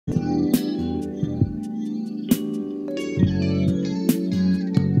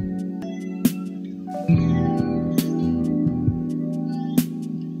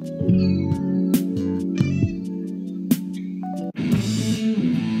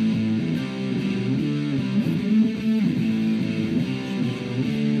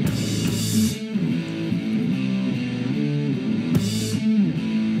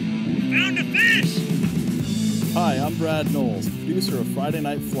Brad Knowles, producer of Friday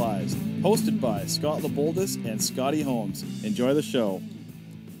Night Flies, hosted by Scott LeBoldus and Scotty Holmes. Enjoy the show.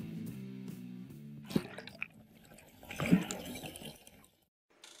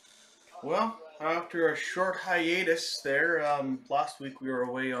 Well, after a short hiatus there, last week we were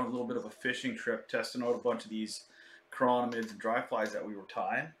away on a little bit of a fishing trip, testing out a bunch of these chironomids and dry flies that we were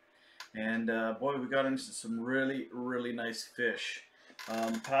tying. And boy, we got into some really, really nice fish.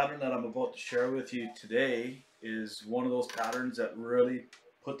 The pattern that I'm about to share with you today is one of those patterns that really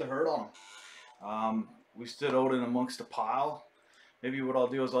put the hurt on them. We stood out in amongst a pile. Maybe what I'll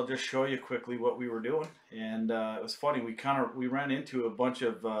do is I'll just show you quickly what we were doing. And it was funny, we ran into a bunch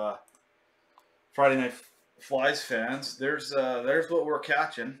of Friday Night Flies fans. There's what we're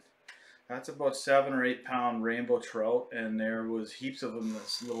catching. That's about 7 or 8 pound rainbow trout, and there was heaps of them in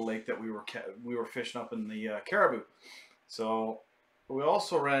this little lake that we were fishing up in the Caribou. So we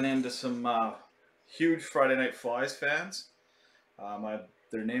also ran into some huge Friday Night Flies fans.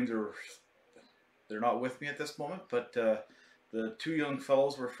 Their names they're not with me at this moment, but the two young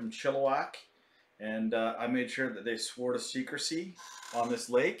fellows were from Chilliwack, and I made sure that they swore to secrecy on this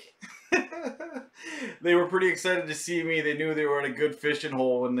lake. They were pretty excited to see me. They knew they were in a good fishing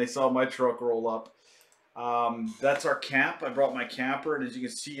hole when they saw my truck roll up. That's our camp. I brought my camper, and as you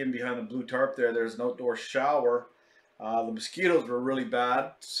can see in behind the blue tarp there's an outdoor shower. The mosquitoes were really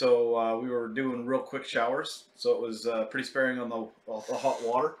bad, so we were doing real quick showers, so it was pretty sparing on the hot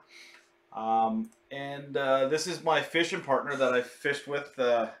water. This is my fishing partner that I fished with.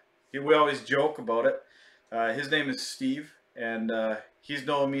 We always joke about it. His name is Steve, and he's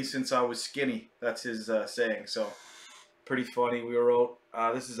known me since I was skinny. That's his saying, so pretty funny. We were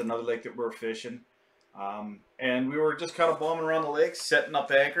out, this is another lake that we're fishing, and we were just kind of bombing around the lake, setting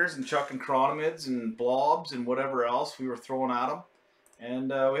up anchors and chucking chironomids and blobs and whatever else we were throwing at them, and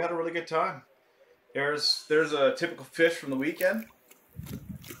we had a really good time. There's a typical fish from the weekend,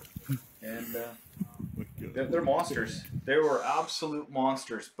 and they're monsters. They were absolute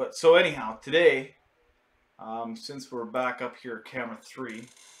monsters. But so anyhow, today, since we're back up here at camera 3,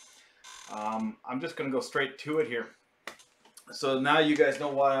 I'm just going to go straight to it here. So now you guys know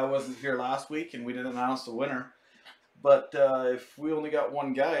why I wasn't here last week and we didn't announce the winner. But if we only got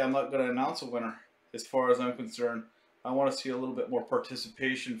one guy, I'm not going to announce a winner as far as I'm concerned. I want to see a little bit more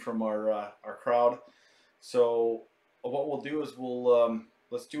participation from our crowd. So what we'll do is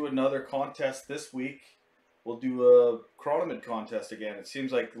let's do another contest this week. We'll do a chironomid contest again. It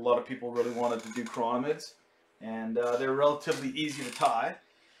seems like a lot of people really wanted to do chironomids, and they're relatively easy to tie.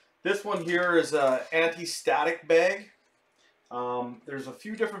 This one here is an anti-static bag. There's a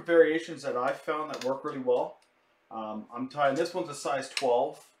few different variations that I've found that work really well. I'm tying, this one's a size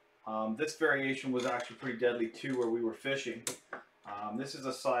 12. This variation was actually pretty deadly too where we were fishing. This is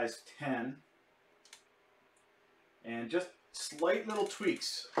a size 10. And just slight little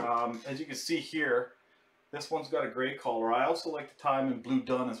tweaks. As you can see here, this one's got a gray collar. I also like to tie them in blue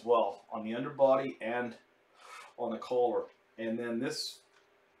dun as well, on the underbody and on the collar. And then this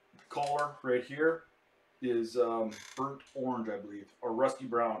collar right here is burnt orange, I believe, or rusty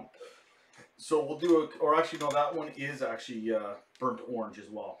brown. So we'll do or actually no, that one is actually burnt orange as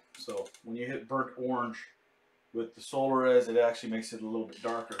well. So when you hit burnt orange with the Solares, it actually makes it a little bit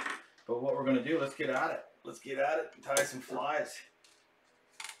darker. But what we're going to do, let's get at it. Let's get at it and tie some flies.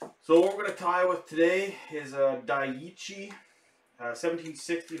 So what we're going to tie with today is a Daiichi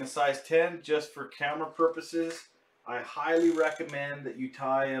 1760 in a size 10, just for camera purposes. I highly recommend that you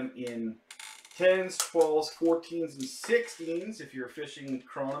tie them in 10s, 12s, 14s, and 16s if you're fishing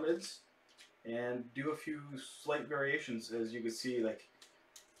chironomids, and do a few slight variations, as you can see, like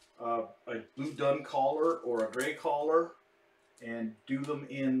a blue dun collar or a gray collar, and do them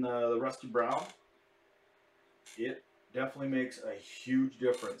in the rusty brown. It definitely makes a huge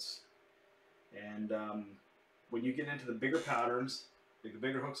difference. And when you get into the bigger patterns, like the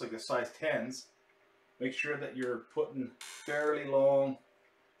bigger hooks like the size 10s, make sure that you're putting fairly long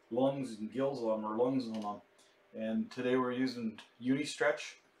lungs and gills on them, or lungs on them. And today we're using uni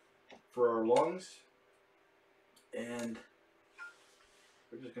stretch for our lungs, and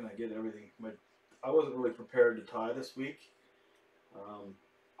we're just gonna get everything. I wasn't really prepared to tie this week.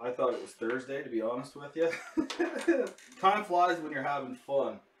 I thought it was Thursday, to be honest with you. Time flies when you're having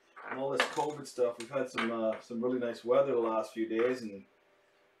fun. And all this COVID stuff, we've had some really nice weather the last few days, and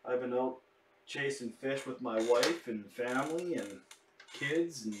I've been out chasing fish with my wife and family and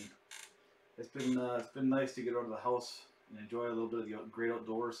kids, and it's been nice to get out of the house and enjoy a little bit of the great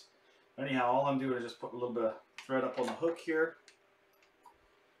outdoors. Anyhow, all I'm doing is just put a little bit of thread up on the hook here,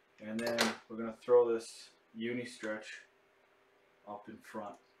 and then we're going to throw this uni stretch up in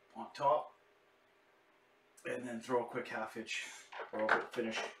front on top, and then throw a quick half hitch or a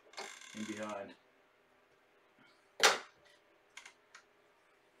finish in behind.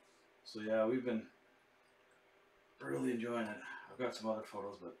 So yeah, we've been really enjoying it. I've got some other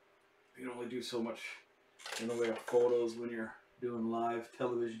photos, but you can only do so much in the way of photos when you're doing live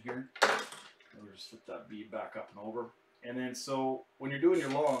television here. And we'll just flip that bead back up and over. And then so when you're doing your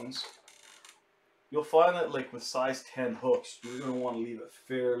longs, you'll find that like with size 10 hooks, you're going to want to leave it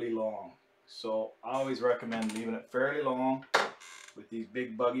fairly long. So I always recommend leaving it fairly long with these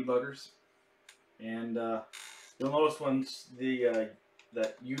big buggy buggers. And you'll notice once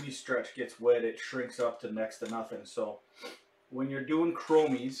that uni stretch gets wet, it shrinks up to next to nothing. So when you're doing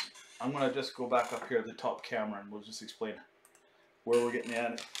chromies, I'm going to just go back up here to the top camera and we'll just explain where we're getting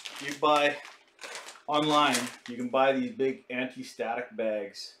at. You buy online, you can buy these big anti-static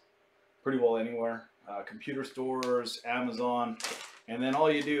bags pretty well anywhere. Computer stores, Amazon, and then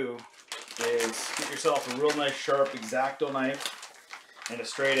all you do is get yourself a real nice sharp X-Acto knife and a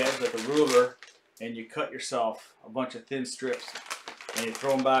straight edge like a ruler, and you cut yourself a bunch of thin strips and you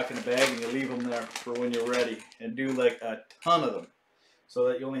throw them back in the bag and you leave them there for when you're ready, and do like a ton of them so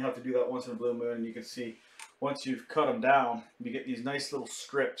that you only have to do that once in a blue moon. And you can see once you've cut them down, you get these nice little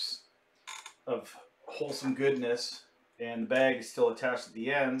strips of wholesome goodness, and the bag is still attached at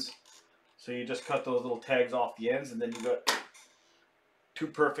the ends. So you just cut those little tags off the ends, and then you got two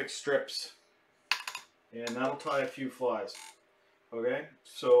perfect strips, and that'll tie a few flies. Okay,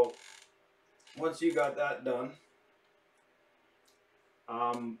 so once you got that done,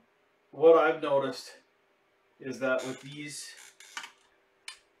 what I've noticed is that with these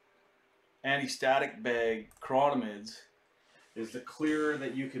anti-static bag Chironomids, is the clearer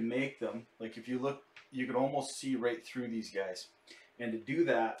that you can make them. Like if you look, you can almost see right through these guys. And to do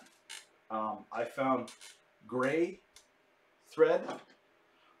that, I found gray thread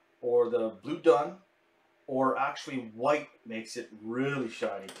or the blue dun, or actually white makes it really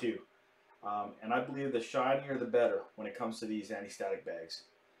shiny too. And I believe the shinier the better when it comes to these anti-static bags.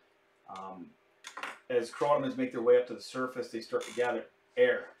 As Chironomids make their way up to the surface, they start to gather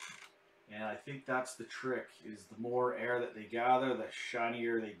air. And I think that's the trick, is the more air that they gather, the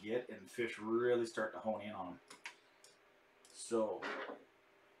shinier they get, and fish really start to hone in on them. So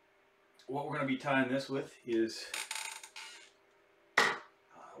what we're going to be tying this with is,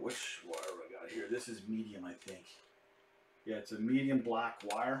 which wire have I got here? This is medium, I think. Yeah, it's a medium black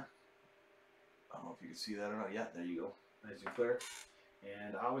wire. I don't know if you can see that or not. Yeah, there you go. Nice and clear.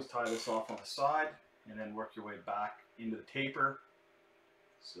 And I always tie this off on the side and then work your way back into the taper.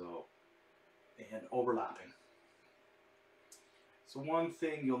 So, and overlapping. So one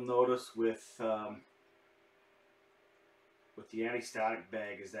thing you'll notice with the anti-static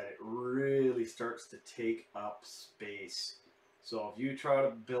bag is that it really starts to take up space. So if you try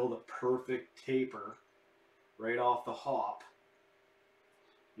to build a perfect taper right off the hop,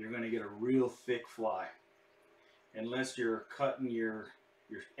 you're going to get a real thick fly, unless you're cutting your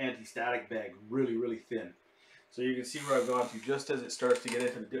anti-static bag really thin. So you can see where I've gone to just as it starts to get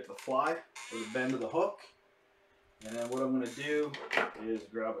into the dip of the fly or the bend of the hook. And then what I'm going to do is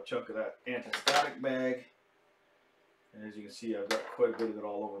grab a chunk of that anti-static bag. And as you can see, I've got quite a bit of it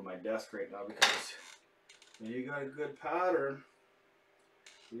all over my desk right now, because when you got a good pattern,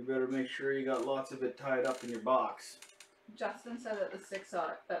 you better make sure you got lots of it tied up in your box. Justin said that the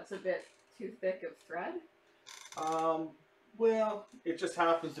 6/0, that's a bit too thick of thread. Well, it just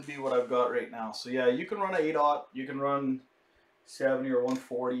happens to be what I've got right now. So yeah, you can run an 8/0, you can run 70 or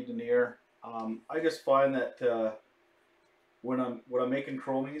 140 denier. I just find that when I'm making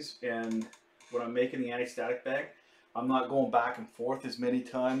chromies and when I'm making the anti-static bag, I'm not going back and forth as many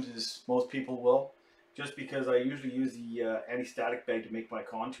times as most people will, just because I usually use the anti-static bag to make my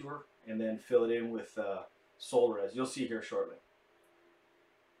contour and then fill it in with solar, as you'll see here shortly.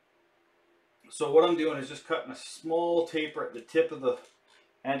 So what I'm doing is just cutting a small taper at the tip of the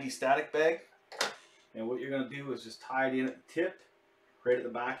anti-static bag, and what you're going to do is just tie it in at the tip, right at the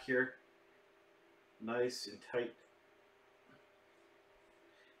back here, nice and tight,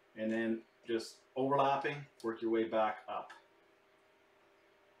 and then just overlapping, work your way back up.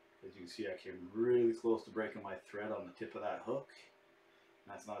 As you can see, I came really close to breaking my thread on the tip of that hook.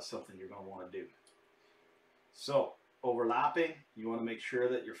 That's not something you're going to want to do. So overlapping, you want to make sure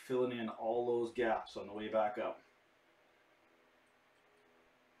that you're filling in all those gaps on the way back up.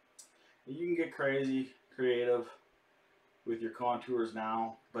 You can get crazy creative with your contours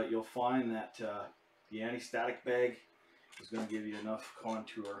now, but you'll find that the anti-static bag is going to give you enough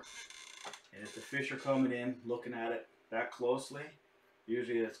contour. And if the fish are coming in looking at it that closely,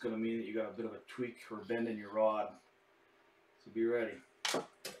 usually it's going to mean that you got a bit of a tweak or bend in your rod. So be ready.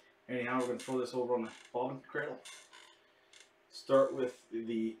 Anyhow, we're going to throw this over on the bobbin cradle. Start with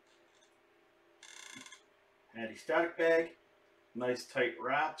the anti-static bag, nice tight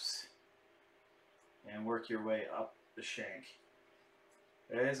wraps, and work your way up the shank.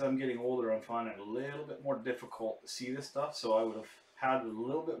 As I'm getting older, I'm finding it a little bit more difficult to see this stuff, so I would have had a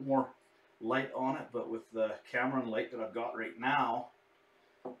little bit more light on it, but with the camera and light that I've got right now,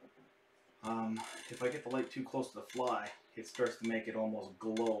 if I get the light too close to the fly, it starts to make it almost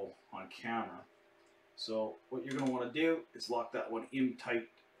glow on camera. So what you're going to want to do is lock that one in tight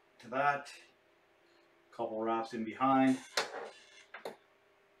to that, couple wraps in behind,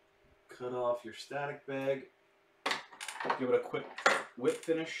 cut off your static bag, give it a quick whip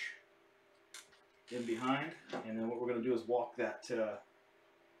finish in behind, and then what we're going to do is walk that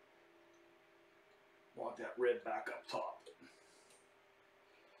red back up top.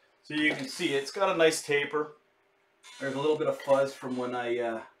 So you can see it's got a nice taper. There's a little bit of fuzz from when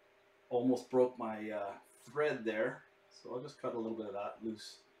I almost broke my thread there, so I'll just cut a little bit of that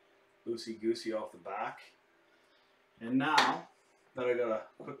loosey-goosey off the back. And now that I got a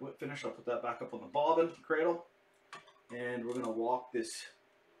quick whip finish, I'll put that back up on the bobbin cradle, and we're going to walk this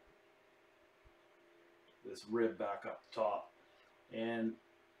rib back up top. And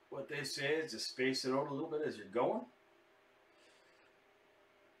what they say is to space it out a little bit as you're going.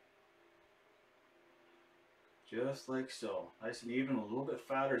 Just like so. Nice and even, a little bit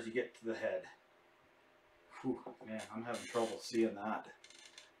fatter as you get to the head. Whew, man, I'm having trouble seeing that.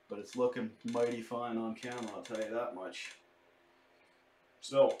 But it's looking mighty fine on camera, I'll tell you that much.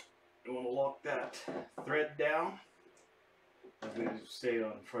 So, you want to lock that thread down. As we say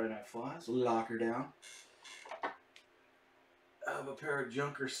on Friday Night Flies, lock her down. I have a pair of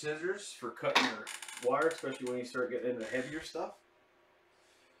junker scissors for cutting your wire, especially when you start getting into heavier stuff.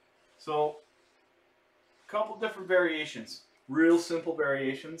 So, a couple different variations. Real simple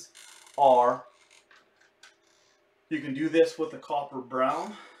variations are, you can do this with a copper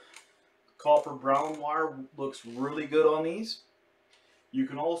brown. Copper brown wire looks really good on these. You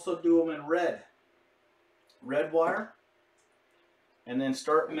can also do them in red wire, and then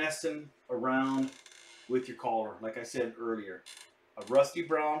start messing around with your collar. Like I said earlier, a rusty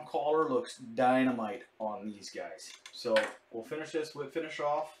brown collar looks dynamite on these guys. So we'll finish this, we'll finish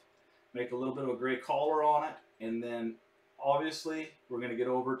off, make a little bit of a gray collar on it, and then obviously we're going to get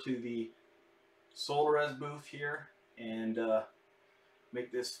over to the Solares booth here and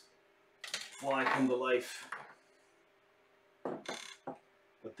make this fly come to life.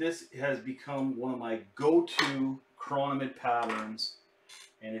 But this has become one of my go-to Chironomid patterns,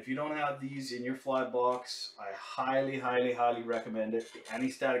 and if you don't have these in your fly box, I highly, highly, highly recommend it. The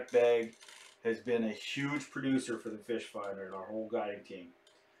anti-static bag has been a huge producer for the Fish Finder and our whole guiding team.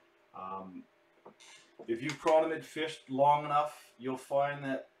 If you've Chironomid fished long enough, you'll find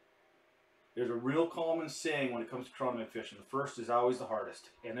that there's a real common saying when it comes to Chironomid fishing. The first is always the hardest,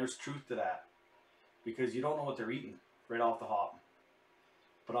 and there's truth to that, because you don't know what they're eating right off the hop.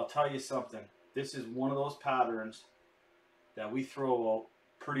 But I'll tell you something, this is one of those patterns that we throw out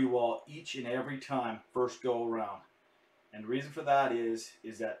pretty well each and every time first go around. And the reason for that is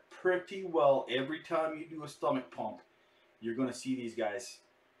that pretty well every time you do a stomach pump, you're going to see these guys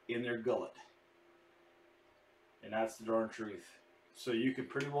in their gullet. And that's the darn truth. So you can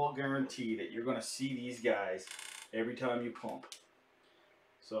pretty well guarantee that you're going to see these guys every time you pump.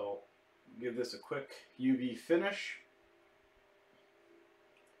 So give this a quick UV finish.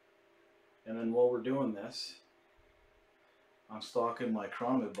 And then while we're doing this, I'm stocking my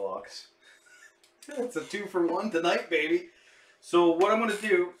Chironomid box. It's a 2-for-1 tonight, baby. So what I'm going to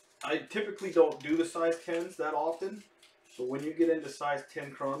do, I typically don't do the size 10s that often. So when you get into size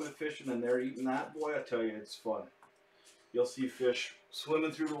 10 Chironomid fishing and they're eating that, boy, I tell you, it's fun. You'll see fish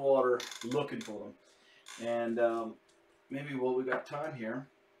swimming through the water looking for them. And maybe while we got time here,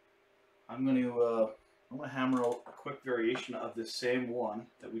 I'm going to hammer out a quick variation of this same one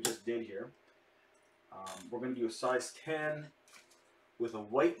that we just did here. We're going to do a size 10 with a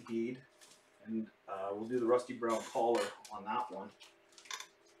white bead, and we'll do the rusty brown collar on that one,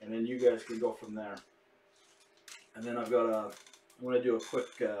 and then you guys can go from there. And then I'm going to do a quick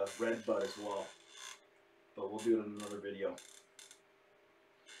red butt as well, but we'll do it in another video.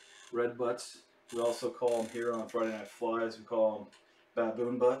 Red butts, we also call them here on Friday Night Flies, we call them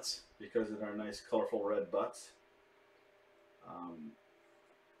baboon butts because of their nice colorful red butts.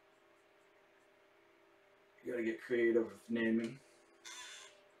 You gotta get creative with naming.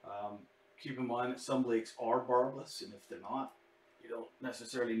 Keep in mind that some lakes are barbless, and if they're not, you don't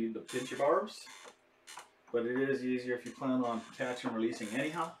necessarily need to pinch your barbs, but it is easier if you plan on catching and releasing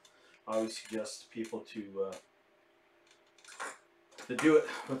anyhow. I always suggest people to to do it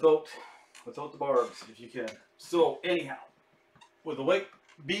without the barbs if you can. So anyhow, with the white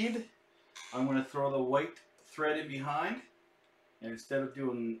bead, I'm going to throw the white thread in behind, and instead of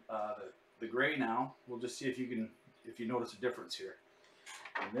doing the gray now, we'll just see if you notice a difference here.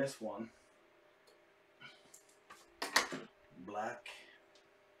 In this one, black,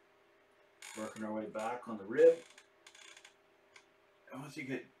 working our way back on the rib. And once you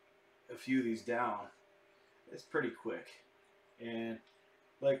get a few of these down, it's pretty quick. And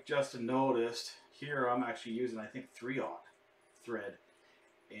like Justin noticed, here I'm actually using, I think, 3/0 thread.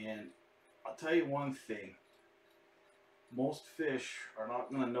 And I'll tell you one thing, most fish are not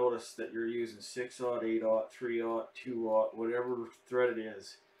going to notice that you're using 6/0, 8/0, 3/0, 2/0, whatever thread it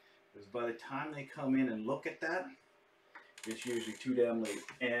is. Because by the time they come in and look at that, it's usually too damn late.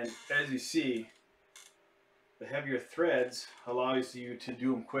 And as you see, the heavier threads allows you to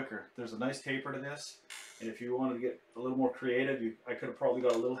do them quicker. There's a nice taper to this, and if you wanted to get a little more creative, I could have probably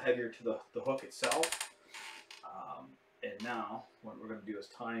got a little heavier to the hook itself. And now what we're going to do is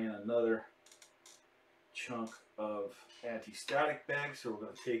tie in another chunk of anti-static bag. So we're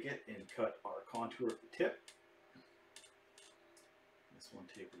going to take it and cut our contour at the tip. This one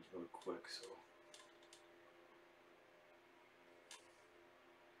tapers really quick, so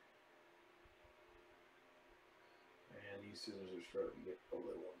these scissors are starting to get a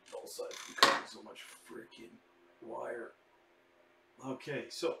little on the dull side from cutting so much freaking wire. Okay,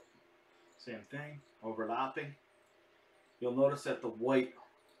 so same thing, overlapping. You'll notice that the white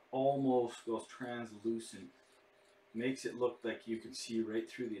almost goes translucent. Makes it look like you can see right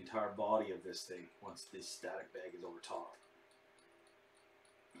through the entire body of this thing once this static bag is over top.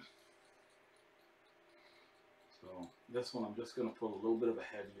 So this one I'm just going to put a little bit of a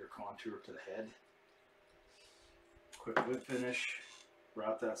heavier contour to the head. Quick whip finish,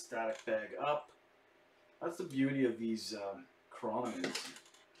 wrap that static bag up. That's the beauty of these Chironomids,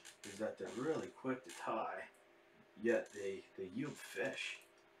 is that they're really quick to tie, yet they yield fish.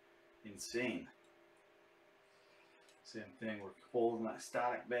 Insane. Same thing, we're holding that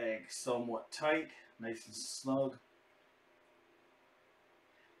static bag somewhat tight, nice and snug.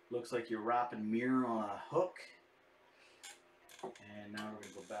 Looks like you're wrapping mirror on a hook. And now we're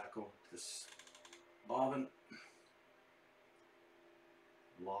going to go back over to this bobbin.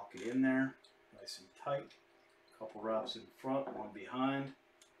 Lock it in there, nice and tight. Couple wraps in front, one behind.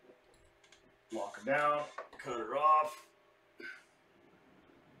 Lock her down, cut her off.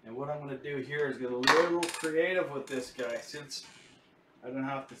 And what I'm going to do here is get a little creative with this guy. Since I don't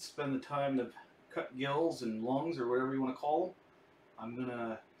have to spend the time to cut gills and lungs or whatever you want to call them, I'm going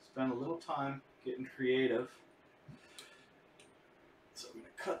to spend a little time getting creative. So I'm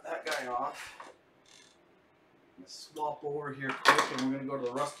going to cut that guy off. I'm going to swap over here quick, and we're going to go to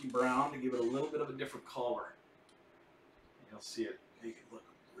the rusty brown to give it a little bit of a different color. You'll see it make it look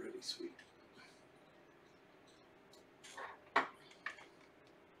really sweet.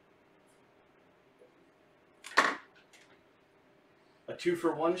 A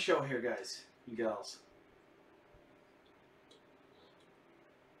 2-for-1 show here, guys and gals.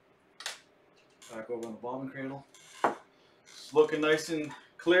 Back over on the bobbin cradle. It's looking nice and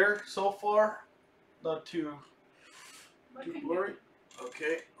clear so far. Not too blurry.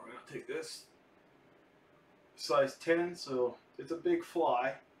 Okay, we're going to take this. Size 10, so it's a big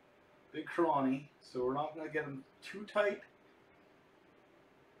fly. Big crawny, so we're not going to get them too tight.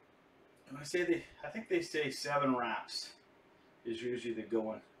 And I think they say 7 wraps is usually the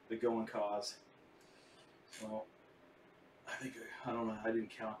going cause. So I don't know, I didn't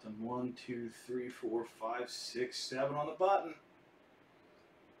count them. 1, 2, 3, 4, 5, 6, 7 on the button.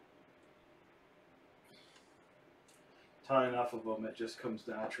 Tie enough of them, it just comes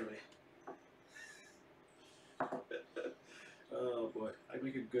naturally. Oh boy, I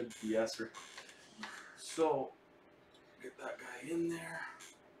make a good BSer. So get that guy in there,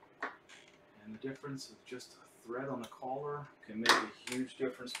 and the difference of just a thread on the collar can make a huge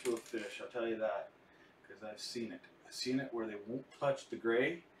difference to a fish. I'll tell you that, because I've seen it. I've seen it where they won't touch the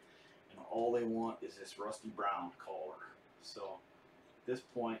gray, and all they want is this rusty brown collar. So at this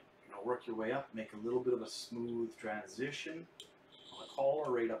point, you're gonna work your way up, make a little bit of a smooth transition on the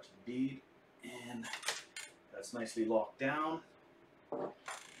collar right up to the bead, and that's nicely locked down. And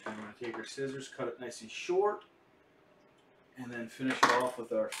we're going to take our scissors, cut it nice and short, and then finish it off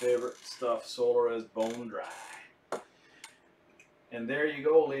with our favorite stuff, Solares Bone Dry. And there you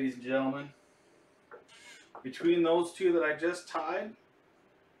go, ladies and gentlemen. Between those two that I just tied,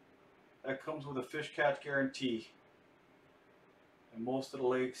 that comes with a fish catch guarantee in most of the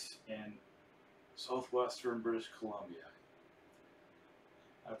lakes in southwestern British Columbia.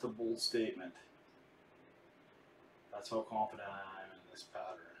 That's a bold statement. That's how confident I am in this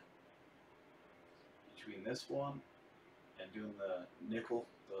pattern between this one and doing the nickel,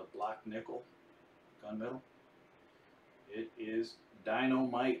 the black nickel gunmetal. It is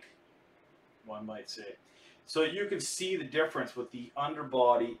dynamite, one might say. So you can see the difference with the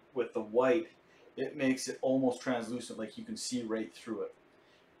underbody with the white. It makes it almost translucent, like you can see right through it.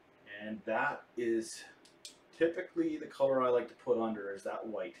 And that is typically the color I like to put under, is that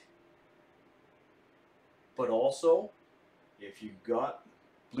white. But also, if you've got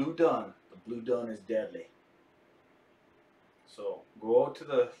blue dun, the blue dun is deadly. So go out to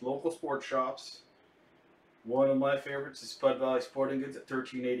the local sports shops. One of my favorites is Spud Valley Sporting Goods at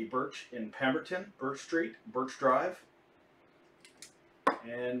 1380 Birch in Pemberton, Birch Street, Birch Drive.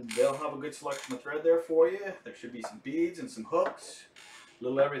 And they'll have a good selection of thread there for you. There should be some beads and some hooks, a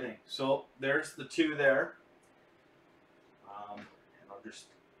little everything. So there's the two there. And I'll just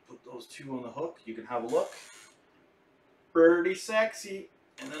put those two on the hook. You can have a look. Pretty sexy.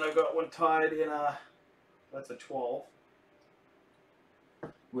 And then I've got one tied in a, that's a 12.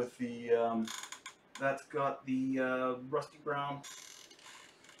 With the, that's got the rusty brown,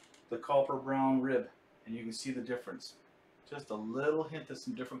 the copper brown rib. And you can see the difference. Just a little hint of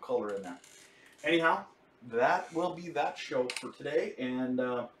some different color in there. Anyhow, that will be that show for today. And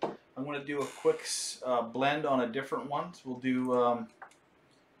I'm going to do a quick blend on a different one. So we'll do, I'm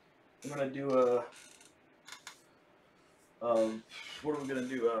going to do what are we going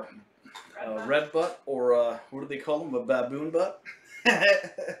to do? Red butt, or what do they call them? A baboon butt?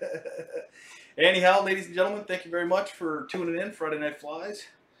 Anyhow, ladies and gentlemen, thank you very much for tuning in Friday Night Flies.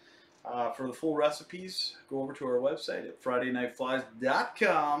 For the full recipes, go over to our website at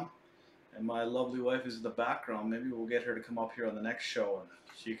FridayNightFlies.com. And my lovely wife is in the background. Maybe we'll get her to come up here on the next show and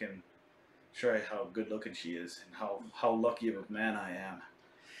she can show you how good looking she is and how lucky of a man I am.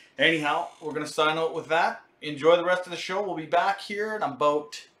 Anyhow, we're going to sign out with that. Enjoy the rest of the show. We'll be back here in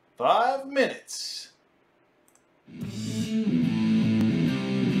about 5 minutes.